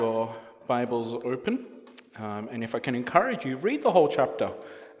Bibles open. And if I can encourage you, read the whole chapter.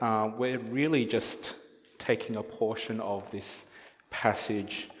 We're really just taking a portion of this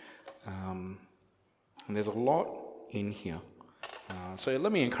passage. And there's a lot in here. So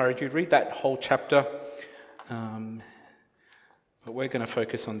let me encourage you, read that whole chapter. But we're going to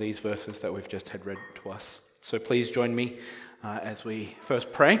focus on these verses that we've just had read to us. So please join me as we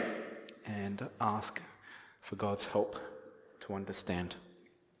first pray and ask for God's help to understand.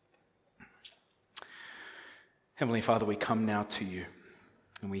 Heavenly Father, we come now to you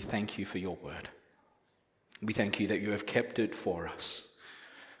and we thank you for your word. We thank you that you have kept it for us.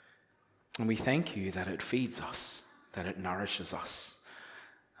 And we thank you that it feeds us, that it nourishes us.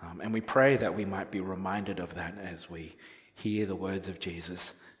 And we pray that we might be reminded of that as we hear the words of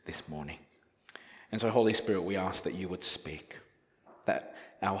Jesus this morning. And so, Holy Spirit, we ask that you would speak, that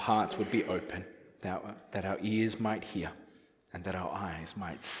our hearts would be open, that our ears might hear, and that our eyes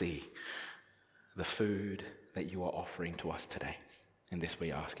might see the food that you are offering to us today. And this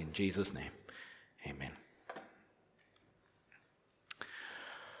we ask in Jesus' name. Amen.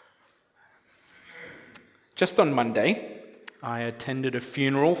 Just on Monday, I attended a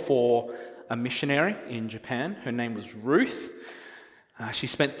funeral for a missionary in Japan. Her name was Ruth. She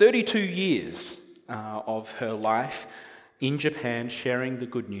spent 32 years of her life in Japan sharing the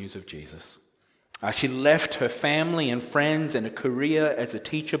good news of Jesus. She left her family and friends and a career as a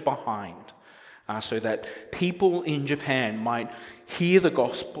teacher behind so that people in Japan might hear the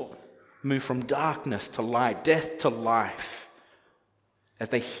gospel, move from darkness to light, death to life, as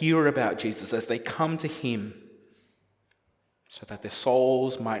they hear about Jesus, as they come to him, so that their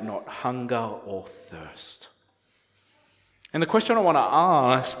souls might not hunger or thirst. And the question I want to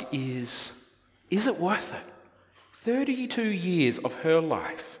ask is it worth it? 32 years of her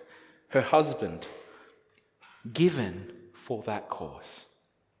life, her husband, given for that cause.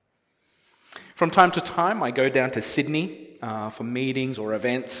 From time to time, I go down to Sydney for meetings or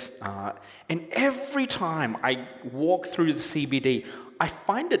events, and every time I walk through the CBD, I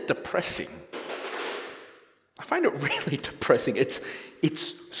find it depressing. I find it really depressing. It's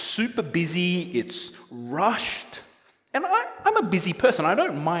super busy, it's rushed. And I'm a busy person. I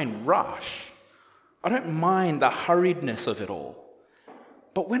don't mind rush. I don't mind the hurriedness of it all.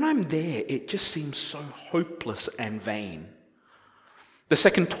 But when I'm there, it just seems so hopeless and vain. The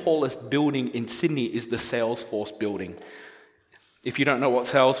second tallest building in Sydney is the Salesforce building. If you don't know what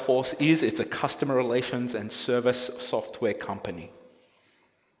Salesforce is, it's a customer relations and service software company.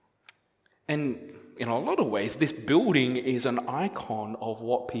 And in a lot of ways, this building is an icon of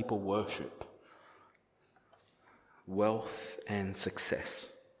what people worship: wealth and success.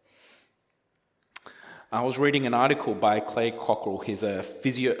 I was reading an article by Clay Cockrell. He's a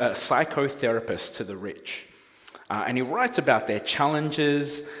psychotherapist to the rich. And he writes about their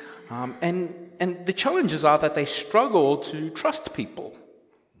challenges. And the challenges are that they struggle to trust people.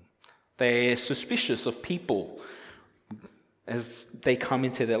 They're suspicious of people as they come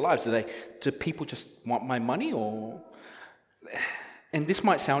into their lives. Do people just want my money? And this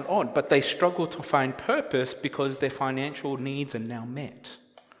might sound odd, but they struggle to find purpose because their financial needs are now met.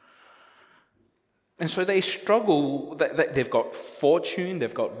 And so they struggle. They've got fortune,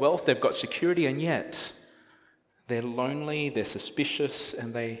 they've got wealth, they've got security, and yet they're lonely, they're suspicious,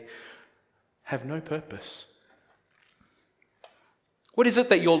 and they have no purpose. What is it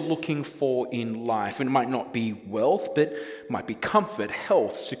that you're looking for in life? And it might not be wealth, but it might be comfort,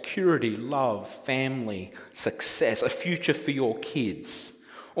 health, security, love, family, success, a future for your kids.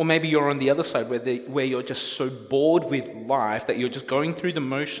 Or maybe you're on the other side where you're just so bored with life that you're just going through the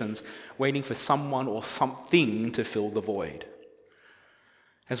motions, waiting for someone or something to fill the void.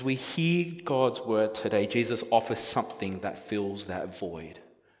 As we hear God's word today, Jesus offers something that fills that void.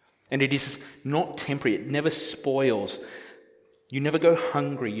 And it is not temporary, it never spoils. You never go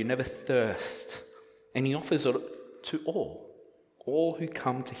hungry, you never thirst. And he offers it to all who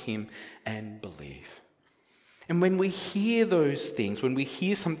come to him and believe. And when we hear those things, when we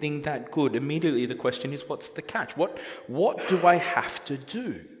hear something that good, immediately the question is, what's the catch? What do I have to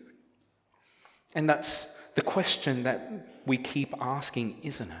do? And that's the question that we keep asking,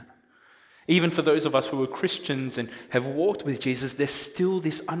 isn't it? Even for those of us who are Christians and have walked with Jesus, there's still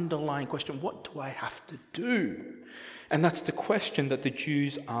this underlying question, what do I have to do? And that's the question that the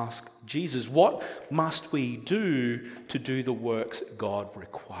Jews ask Jesus. What must we do to do the works God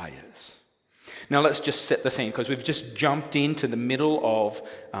requires? Now let's just set the scene, because we've just jumped into the middle of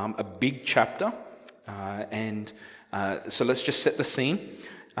a big chapter. So let's just set the scene.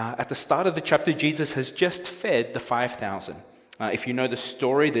 At the start of the chapter, Jesus has just fed the 5,000. If you know the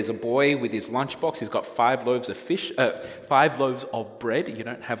story, there's a boy with his lunchbox. He's got 5 loaves of bread. You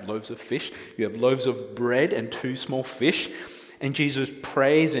don't have loaves of fish. You have loaves of bread and 2 small fish. And Jesus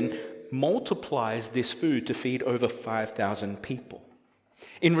prays and multiplies this food to feed over 5,000 people.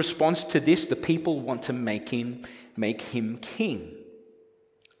 In response to this, the people want to make him king.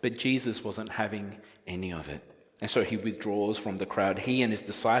 But Jesus wasn't having any of it. And so he withdraws from the crowd. He and his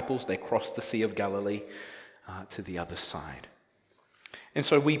disciples, they cross the Sea of Galilee to the other side. And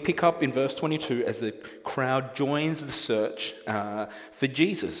so we pick up in verse 22 as the crowd joins the search for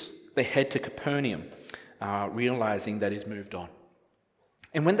Jesus. They head to Capernaum, realizing that he's moved on.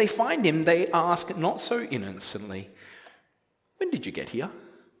 And when they find him, they ask not so innocently, "When did you get here?"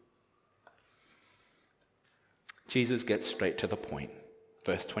 Jesus gets straight to the point.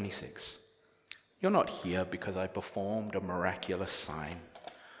 Verse 26. "You're not here because I performed a miraculous sign.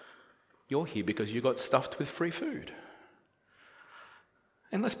 You're here because you got stuffed with free food."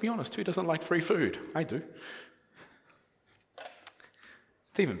 And let's be honest, who doesn't like free food? I do.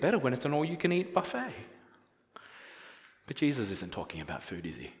 It's even better when it's an all-you-can-eat buffet. But Jesus isn't talking about food,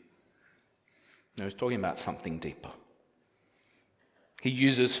 is he? No, he's talking about something deeper. He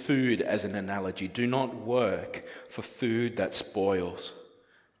uses food as an analogy. Do not work for food that spoils,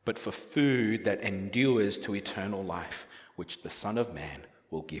 but for food that endures to eternal life, which the Son of Man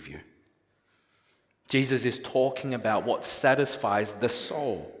will give you. Jesus is talking about what satisfies the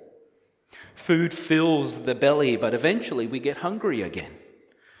soul. Food fills the belly, but eventually we get hungry again.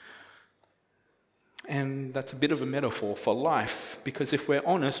 And that's a bit of a metaphor for life, because if we're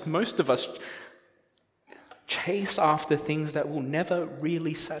honest, most of us chase after things that will never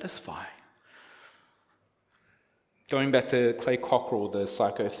really satisfy. Going back to Clay Cockrell, the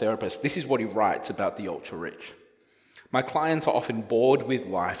psychotherapist, this is what he writes about the ultra-rich. "My clients are often bored with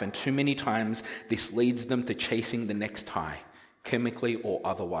life, and too many times this leads them to chasing the next high, chemically or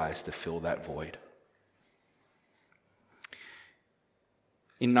otherwise, to fill that void."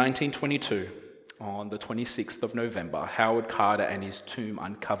 In 1922, on the 26th of November, Howard Carter and his team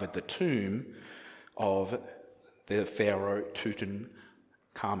uncovered the tomb of the Pharaoh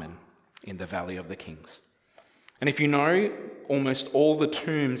Tutankhamun in the Valley of the Kings. And if you know, almost all the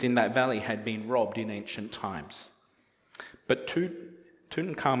tombs in that valley had been robbed in ancient times. But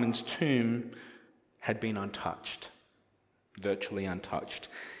Tutankhamun's tomb had been untouched, virtually untouched.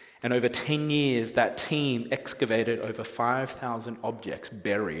 And over 10 years, that team excavated over 5,000 objects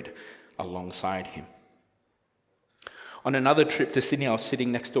buried alongside him. On another trip to Sydney, I was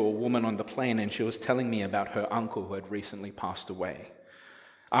sitting next to a woman on the plane, and she was telling me about her uncle who had recently passed away.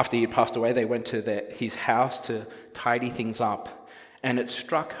 After he had passed away, they went to his house to tidy things up, and it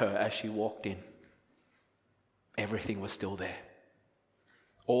struck her as she walked in. Everything was still there.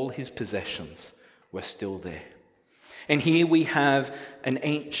 All his possessions were still there. And here we have an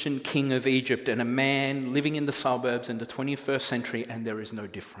ancient king of Egypt and a man living in the suburbs in the 21st century, and there is no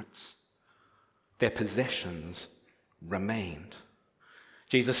difference. Their possessions remained.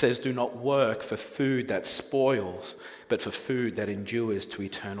 Jesus says, "Do not work for food that spoils, but for food that endures to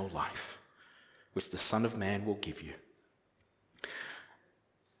eternal life, which the Son of Man will give you."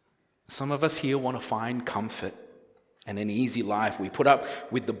 Some of us here want to find comfort and an easy life. We put up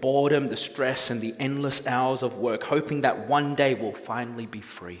with the boredom, the stress, and the endless hours of work, hoping that one day we'll finally be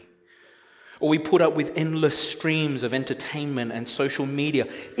free. Or we put up with endless streams of entertainment and social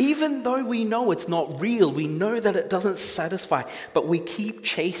media, even though we know it's not real, we know that it doesn't satisfy, but we keep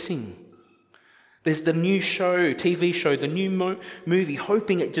chasing. There's the new show, TV show, the new movie,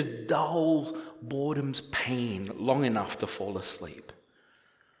 hoping it just dulls boredom's pain long enough to fall asleep.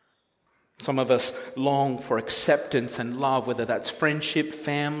 Some of us long for acceptance and love, whether that's friendship,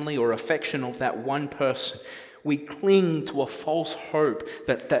 family, or affection of that one person. We cling to a false hope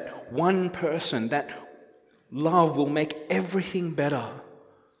that that one person, that love will make everything better.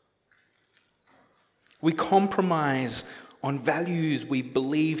 We compromise on values we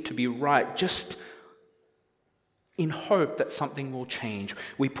believe to be right just in hope that something will change.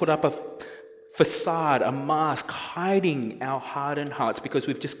 We put up a facade, a mask, hiding our hardened hearts because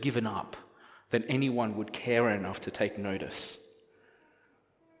we've just given up that anyone would care enough to take notice.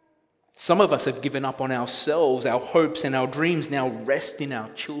 Some of us have given up on ourselves, our hopes and our dreams now rest in our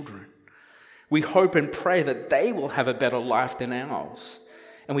children. We hope and pray that they will have a better life than ours.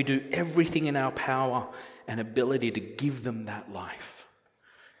 And we do everything in our power and ability to give them that life.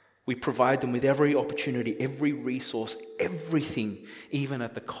 We provide them with every opportunity, every resource, everything, even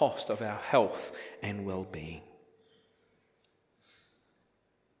at the cost of our health and well-being.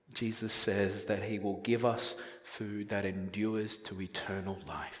 Jesus says that he will give us food that endures to eternal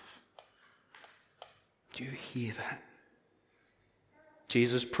life. Do you hear that?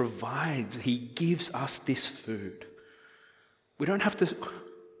 Jesus provides, he gives us this food. We don't have to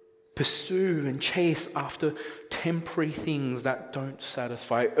pursue and chase after temporary things that don't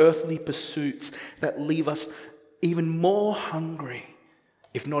satisfy, earthly pursuits that leave us even more hungry,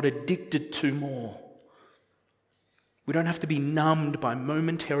 if not addicted to more. We don't have to be numbed by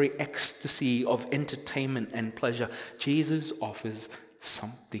momentary ecstasy of entertainment and pleasure. Jesus offers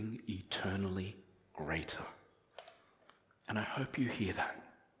something eternally greater. And I hope you hear that,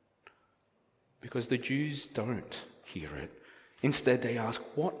 because the Jews don't hear it. Instead, they ask,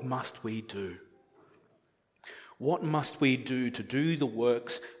 what must we do? What must we do to do the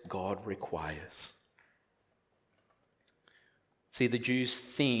works God requires? See, the Jews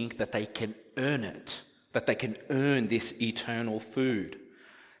think that they can earn it, that they can earn this eternal food.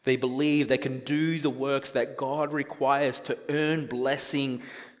 They believe they can do the works that God requires to earn blessing,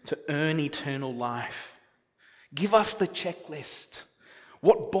 to earn eternal life. Give us the checklist.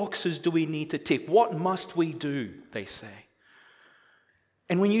 What boxes do we need to tick? What must we do, they say.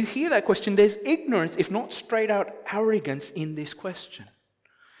 And when you hear that question, there's ignorance, if not straight out arrogance in this question.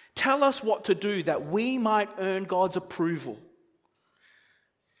 Tell us what to do that we might earn God's approval.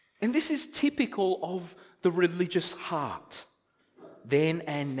 And this is typical of the religious heart, then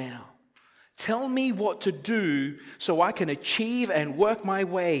and now. Tell me what to do so I can achieve and work my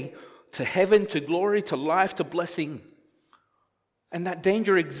way to heaven, to glory, to life, to blessing. And that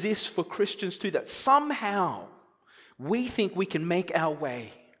danger exists for Christians too, that somehow we think we can make our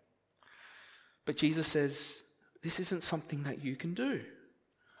way. But Jesus says, this isn't something that you can do.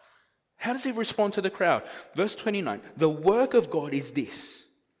 How does he respond to the crowd? Verse 29, the work of God is this,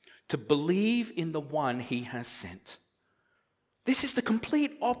 to believe in the one he has sent. This is the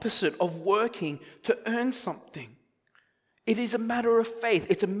complete opposite of working to earn something. It is a matter of faith.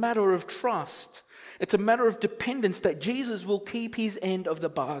 It's a matter of trust. It's a matter of dependence that Jesus will keep his end of the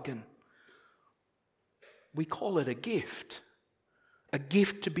bargain. We call it a gift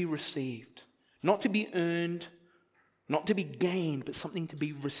to be received, not to be earned, not to be gained, but something to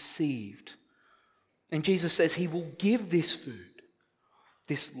be received. And Jesus says he will give this food,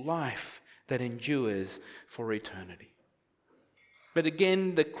 this life that endures for eternity. But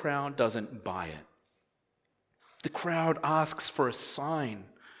again, the crowd doesn't buy it. The crowd asks for a sign,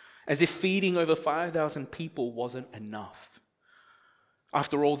 as if feeding over 5,000 people wasn't enough.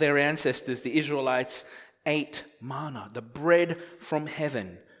 After all, their ancestors, the Israelites, ate manna, the bread from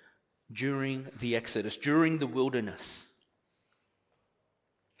heaven, during the Exodus, during the wilderness.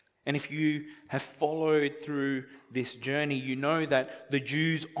 And if you have followed through this journey, you know that the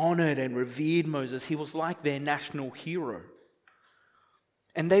Jews honored and revered Moses. He was like their national hero.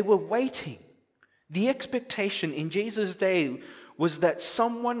 And they were waiting. The expectation in Jesus' day was that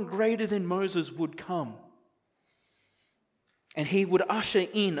someone greater than Moses would come. And he would usher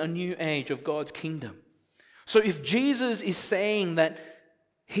in a new age of God's kingdom. So if Jesus is saying that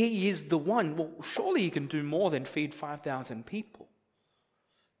he is the one, well, surely he can do more than feed 5,000 people.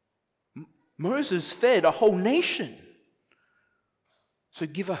 Moses fed a whole nation. So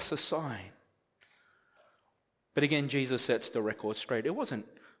give us a sign. But again, Jesus sets the record straight. It wasn't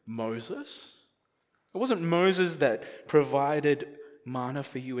Moses. It wasn't Moses that provided manna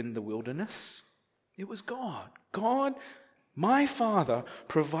for you in the wilderness. It was God. God, my Father,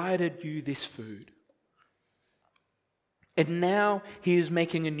 provided you this food. And now he is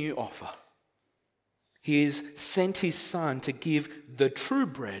making a new offer. He has sent his Son to give the true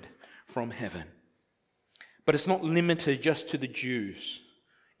bread from heaven. But it's not limited just to the Jews.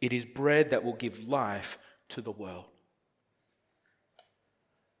 It is bread that will give life to the world.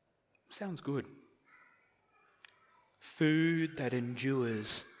 Sounds good. Food that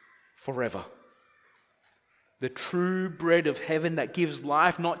endures forever. The true bread of heaven that gives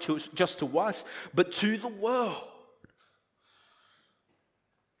life not just to us, but to the world.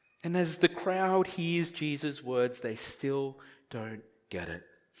 And as the crowd hears Jesus' words, they still don't get it.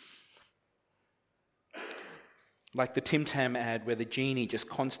 Like the Tim Tam ad where the genie just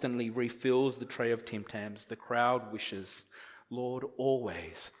constantly refills the tray of Tim Tams, the crowd wishes, Lord,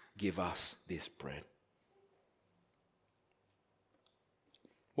 always give us this bread.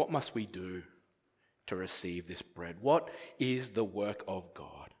 What must we do to receive this bread? What is the work of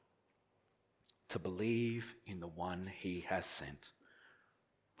God? To believe in the one he has sent.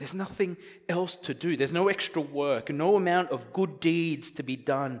 There's nothing else to do. There's no extra work, no amount of good deeds to be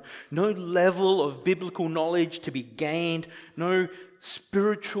done, no level of biblical knowledge to be gained, no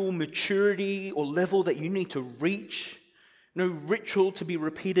spiritual maturity or level that you need to reach, no ritual to be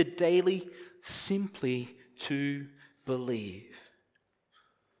repeated daily, simply to believe.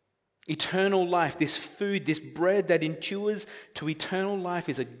 Eternal life, this food, this bread that endures to eternal life,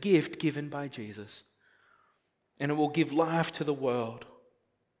 is a gift given by Jesus. And it will give life to the world,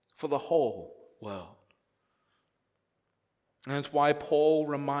 for the whole world. And that's why Paul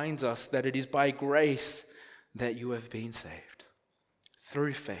reminds us that it is by grace that you have been saved,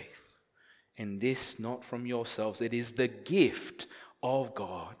 through faith. And this not from yourselves. It is the gift of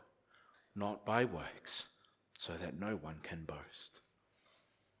God, not by works, so that no one can boast.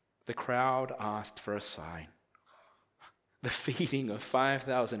 The crowd asked for a sign. The feeding of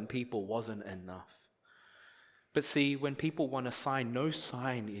 5,000 people wasn't enough. But see, when people want a sign, no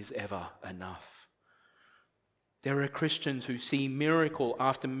sign is ever enough. There are Christians who see miracle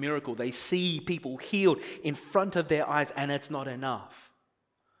after miracle. They see people healed in front of their eyes, and it's not enough.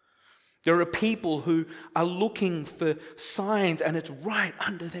 There are people who are looking for signs, and it's right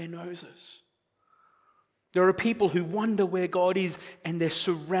under their noses. There are people who wonder where God is, and they're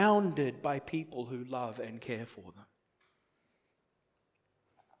surrounded by people who love and care for them.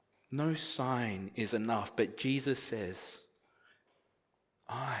 No sign is enough, but Jesus says,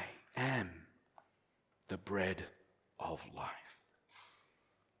 I am the bread of life.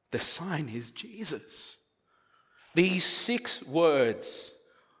 The sign is Jesus. These 6 words,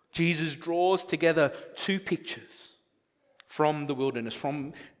 Jesus draws together 2 pictures from the wilderness,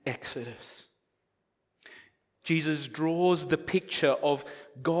 from Exodus. Jesus draws the picture of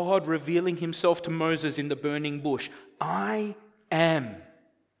God revealing himself to Moses in the burning bush. I am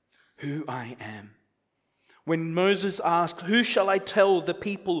who I am. When Moses asked, who shall I tell the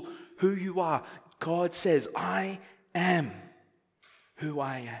people who you are? God says, I am who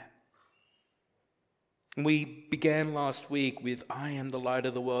I am. We began last week with, I am the light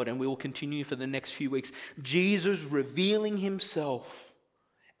of the world, and we will continue for the next few weeks. Jesus revealing himself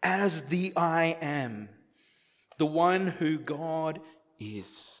as the I am, the one who God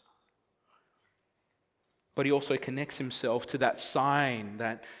is. But he also connects himself to that sign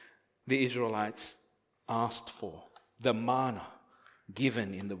that the Israelites asked for, the manna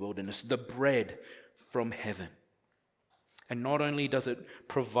given in the wilderness, the bread from heaven. And not only does it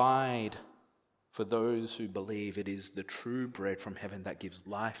provide for those who believe, it is the true bread from heaven that gives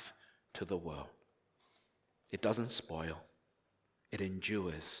life to the world. It doesn't spoil. It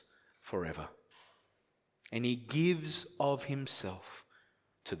endures forever. And he gives of himself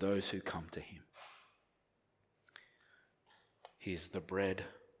to those who come to him. He is the bread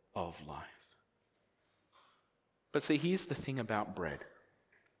of life. But see, here's the thing about bread.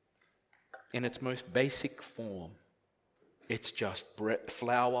 In its most basic form, it's just bread,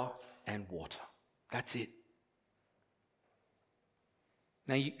 flour and water. That's it.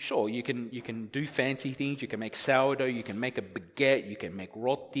 Now, you can do fancy things. You can make sourdough. You can make a baguette. You can make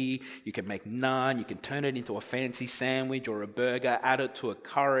roti. You can make naan. You can turn it into a fancy sandwich or a burger. Add it to a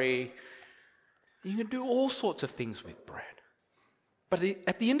curry. You can do all sorts of things with bread. But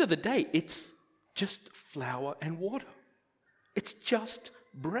at the end of the day, it's just flour and water. It's just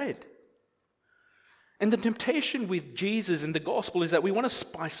bread. And the temptation with Jesus and the gospel is that we want to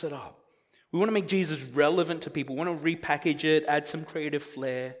spice it up. We want to make Jesus relevant to people. We want to repackage it, add some creative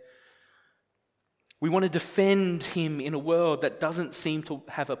flair. We want to defend him in a world that doesn't seem to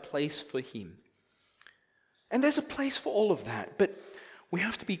have a place for him. And there's a place for all of that, but we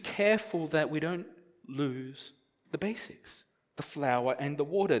have to be careful that we don't lose the basics, the flour and the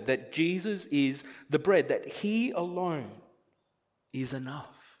water, that Jesus is the bread, that he alone is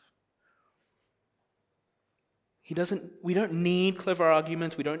enough. We don't need clever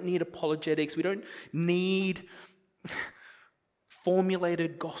arguments. We don't need apologetics. We don't need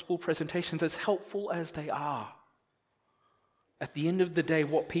formulated gospel presentations, as helpful as they are. At the end of the day,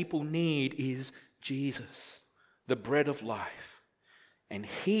 what people need is Jesus, the bread of life. And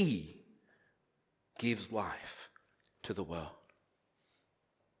he gives life to the world.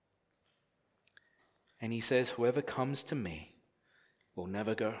 And he says, whoever comes to me will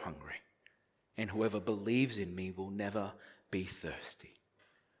never go hungry. And whoever believes in me will never be thirsty.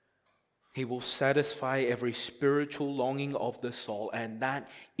 He will satisfy every spiritual longing of the soul, and that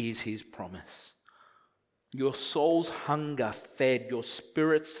is his promise. Your soul's hunger fed, your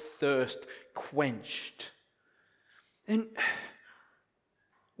spirit's thirst quenched. And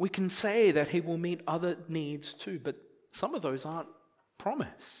we can say that he will meet other needs too, but some of those aren't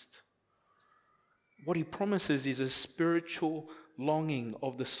promised. What he promises is a spiritual longing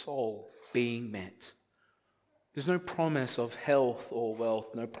of the soul being met. There's no promise of health or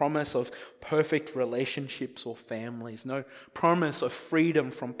wealth, no promise of perfect relationships or families, no promise of freedom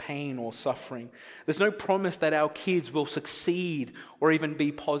from pain or suffering. There's no promise that our kids will succeed or even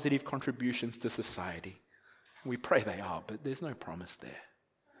be positive contributions to society. We pray they are, but there's no promise there.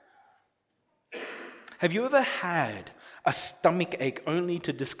 Have you ever had a stomach ache only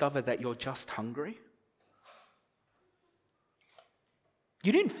to discover that you're just hungry?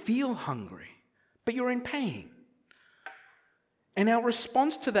 You didn't feel hungry, but you're in pain. And our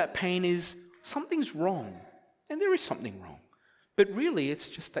response to that pain is, something's wrong. And there is something wrong. But really, it's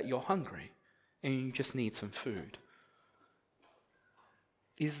just that you're hungry and you just need some food.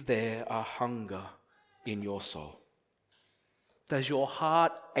 Is there a hunger in your soul? Does your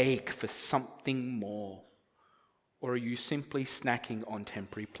heart ache for something more? Or are you simply snacking on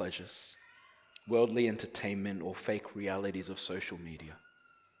temporary pleasures, worldly entertainment, or fake realities of social media?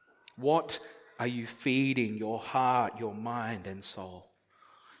 What are you feeding your heart, your mind, and soul?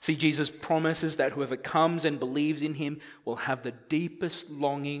 See, Jesus promises that whoever comes and believes in him will have the deepest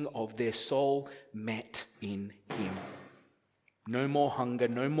longing of their soul met in him. No more hunger,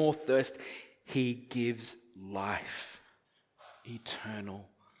 no more thirst. He gives life, eternal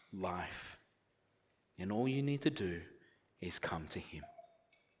life. And all you need to do is come to him.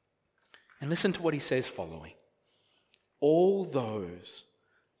 And listen to what he says following. All those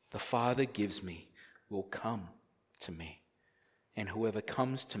the Father gives me will come to me. And whoever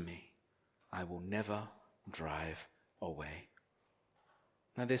comes to me, I will never drive away.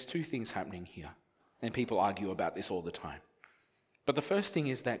 Now there's two things happening here. And people argue about this all the time. But the first thing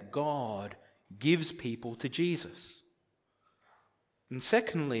is that God gives people to Jesus. And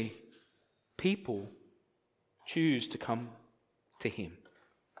secondly, people choose to come to him.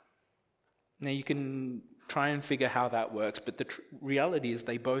 Now you can try and figure how that works, but the reality is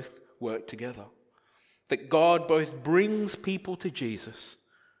they both work together. That God both brings people to Jesus.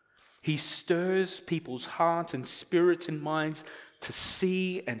 He stirs people's hearts and spirits and minds to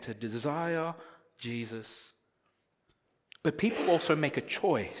see and to desire Jesus. But people also make a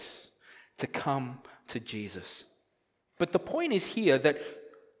choice to come to Jesus. But the point is here that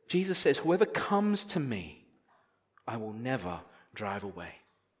Jesus says, whoever comes to me, I will never drive away.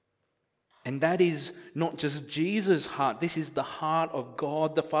 And that is not just Jesus' heart. This is the heart of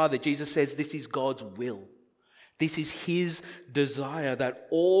God the Father. Jesus says this is God's will. This is his desire that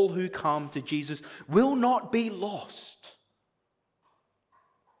all who come to Jesus will not be lost.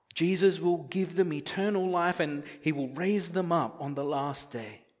 Jesus will give them eternal life and he will raise them up on the last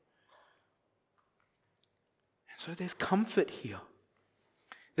day. And so there's comfort here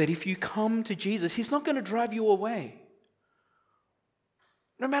that if you come to Jesus, he's not going to drive you away.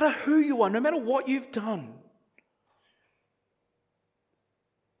 No matter who you are, no matter what you've done,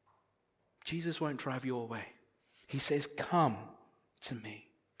 Jesus won't drive you away. He says, come to me.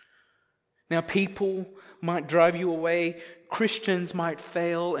 Now, people might drive you away, Christians might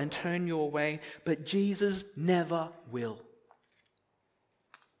fail and turn you away, but Jesus never will.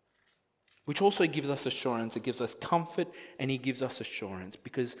 Which also gives us assurance. It gives us comfort and he gives us assurance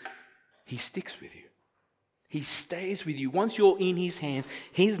because he sticks with you. He stays with you. Once you're in his hands,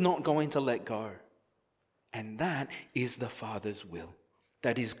 he's not going to let go. And that is the Father's will.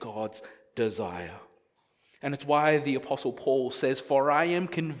 That is God's desire. And it's why the Apostle Paul says, for I am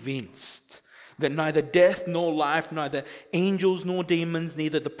convinced that neither death nor life, neither angels nor demons,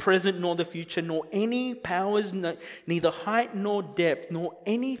 neither the present nor the future, nor any powers, neither height nor depth, nor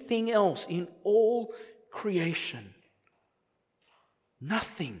anything else in all creation,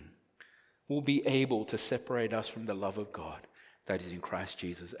 nothing will be able to separate us from the love of God that is in Christ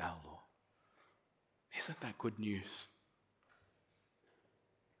Jesus our Lord. Isn't that good news?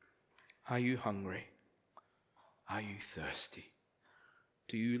 Are you hungry? Are you thirsty?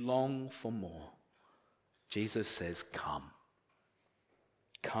 Do you long for more? Jesus says, come.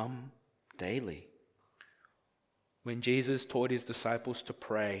 Come daily. When Jesus taught his disciples to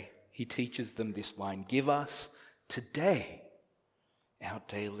pray, he teaches them this line, give us today our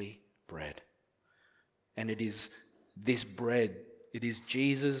daily bread. And it is this bread, it is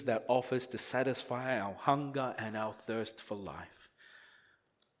Jesus that offers to satisfy our hunger and our thirst for life.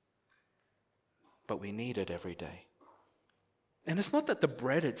 But we need it every day. And it's not that the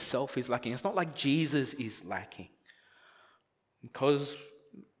bread itself is lacking. It's not like Jesus is lacking. Because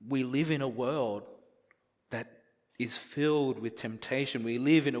we live in a world that is filled with temptation. We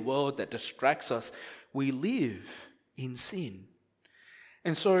live in a world that distracts us. We live in sin.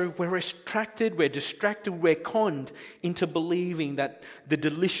 And so we're distracted, we're conned into believing that the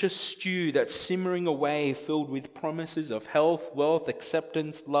delicious stew that's simmering away, filled with promises of health, wealth,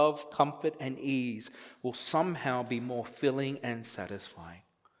 acceptance, love, comfort, and ease, will somehow be more filling and satisfying.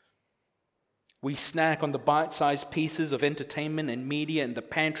 We snack on the bite-sized pieces of entertainment and media in the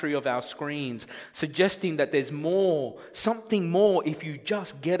pantry of our screens, suggesting that there's more, something more if you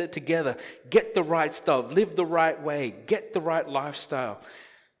just get it together, get the right stuff, live the right way, get the right lifestyle.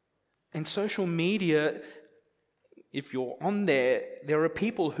 And social media, if you're on there, there are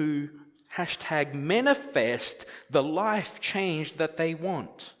people who #manifest the life change that they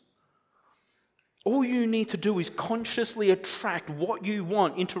want. All you need to do is consciously attract what you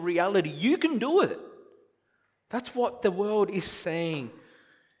want into reality. You can do it. That's what the world is saying.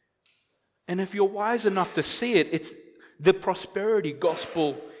 And if you're wise enough to see it, it's the prosperity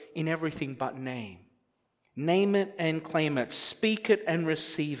gospel in everything but name. Name it and claim it. Speak it and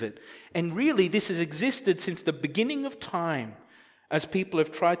receive it. And really, this has existed since the beginning of time as people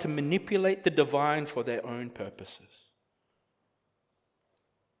have tried to manipulate the divine for their own purposes.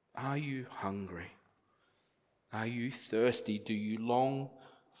 Are you hungry? Are you thirsty? Do you long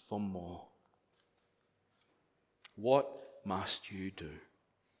for more? What must you do?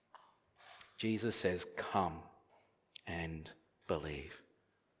 Jesus says, come and believe.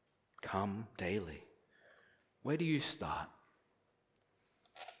 Come daily. Where do you start?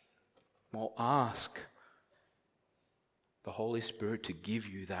 Well, ask the Holy Spirit to give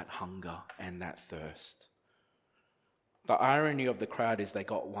you that hunger and that thirst. The irony of the crowd is they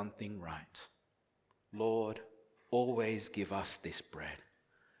got one thing right. Lord, always give us this bread.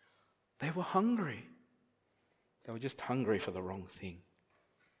 They were hungry. They were just hungry for the wrong thing.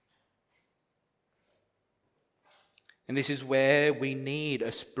 And this is where we need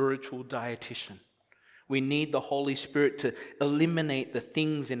a spiritual dietitian. We need the Holy Spirit to eliminate the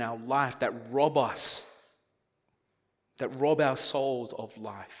things in our life that rob us, that rob our souls of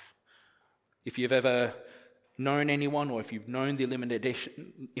life. If you've ever known anyone, or if you've known the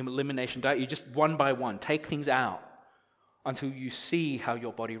elimination diet, you just one by one take things out until you see how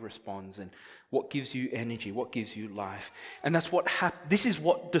your body responds and what gives you energy, what gives you life. And that's what this is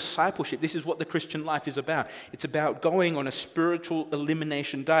what discipleship, this is what the Christian life is about. It's about going on a spiritual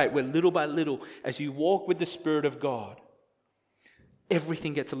elimination diet where little by little, as you walk with the Spirit of God,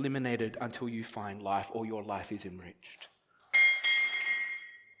 everything gets eliminated until you find life or your life is enriched.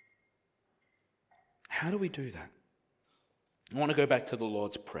 How do we do that? I want to go back to the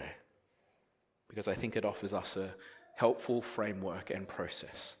Lord's Prayer because I think it offers us a helpful framework and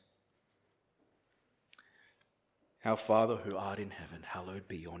process. Our Father who art in heaven, hallowed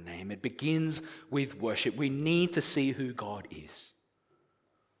be your name. It begins with worship. We need to see who God is.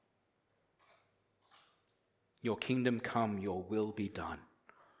 Your kingdom come, your will be done.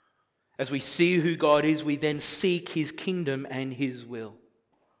 As we see who God is, we then seek his kingdom and his will.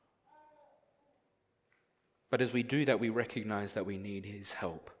 But as we do that, we recognize that we need his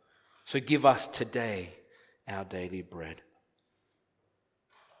help. So give us today our daily bread.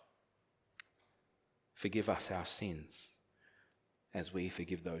 Forgive us our sins as we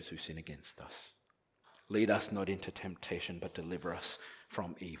forgive those who sin against us. Lead us not into temptation, but deliver us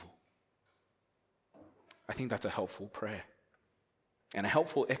from evil. I think that's a helpful prayer and a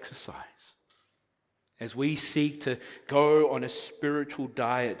helpful exercise. As we seek to go on a spiritual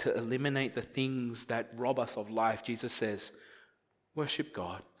diet to eliminate the things that rob us of life, Jesus says, worship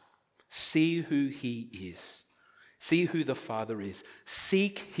God. See who he is. See who the Father is.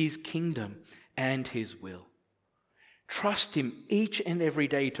 Seek his kingdom and his will. Trust him each and every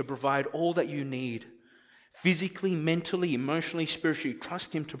day to provide all that you need. Physically, mentally, emotionally, spiritually,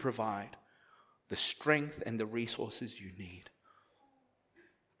 trust him to provide the strength and the resources you need.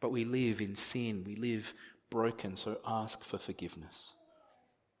 But we live in sin. We live broken, so ask for forgiveness.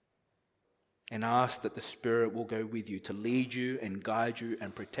 And ask that the Spirit will go with you to lead you and guide you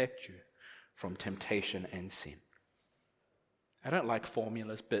and protect you from temptation and sin. I don't like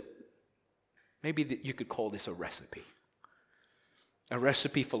formulas, but maybe you could call this a recipe. A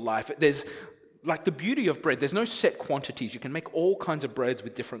recipe for life. There's, like the beauty of bread, there's no set quantities. You can make all kinds of breads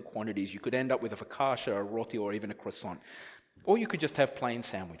with different quantities. You could end up with a focaccia, a roti, or even a croissant. Or you could just have plain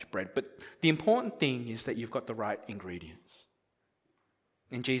sandwich bread. But the important thing is that you've got the right ingredients.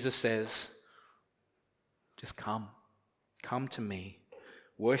 And Jesus says, just come. Come to me.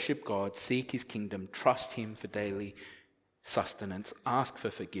 Worship God. Seek his kingdom. Trust him for daily sustenance. Ask for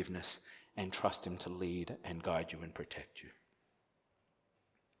forgiveness. And trust him to lead and guide you and protect you.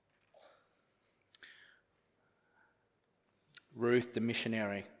 Ruth, the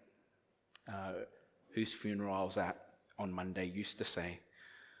missionary whose funeral I was at on Monday, used to say,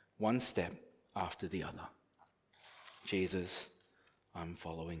 one step after the other. Jesus, I'm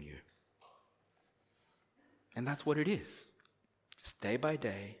following you. And that's what it is. Just day by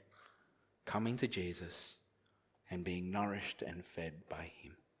day, coming to Jesus and being nourished and fed by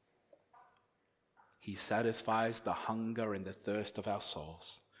him. He satisfies the hunger and the thirst of our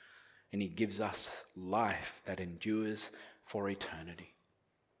souls, and he gives us life that endures for eternity.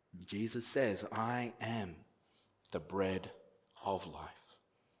 Jesus says, I am the bread of life.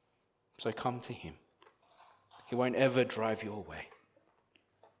 So come to him. He won't ever drive you away.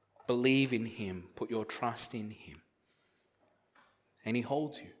 Believe in him. Put your trust in him. And he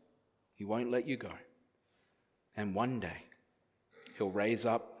holds you. He won't let you go. And one day, he'll raise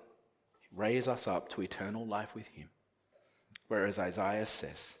us up to eternal life with him. Whereas Isaiah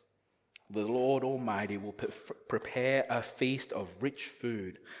says, the Lord Almighty will prepare a feast of rich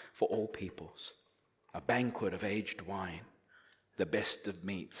food for all peoples, a banquet of aged wine, the best of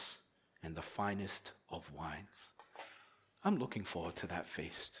meats, and the finest of wines. I'm looking forward to that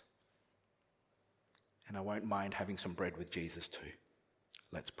feast. And I won't mind having some bread with Jesus too.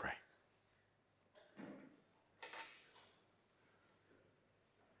 Let's pray.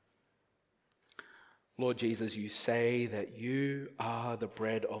 Lord Jesus, you say that you are the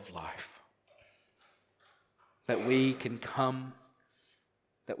bread of life. That we can come,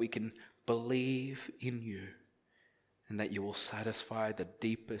 that we can believe in you, and that you will satisfy the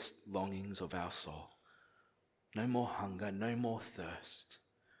deepest longings of our soul. No more hunger, no more thirst.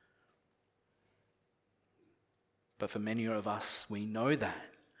 But for many of us, we know that,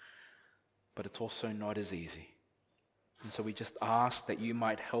 but it's also not as easy. And so we just ask that you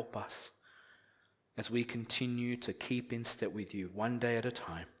might help us as we continue to keep in step with you one day at a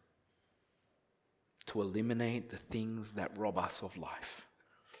time, to eliminate the things that rob us of life.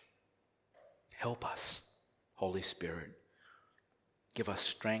 Help us, Holy Spirit. Give us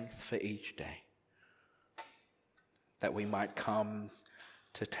strength for each day, that we might come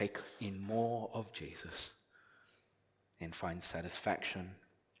to take in more of Jesus and find satisfaction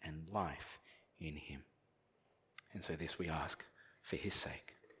and life in him. And so this we ask for his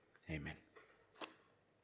sake. Amen.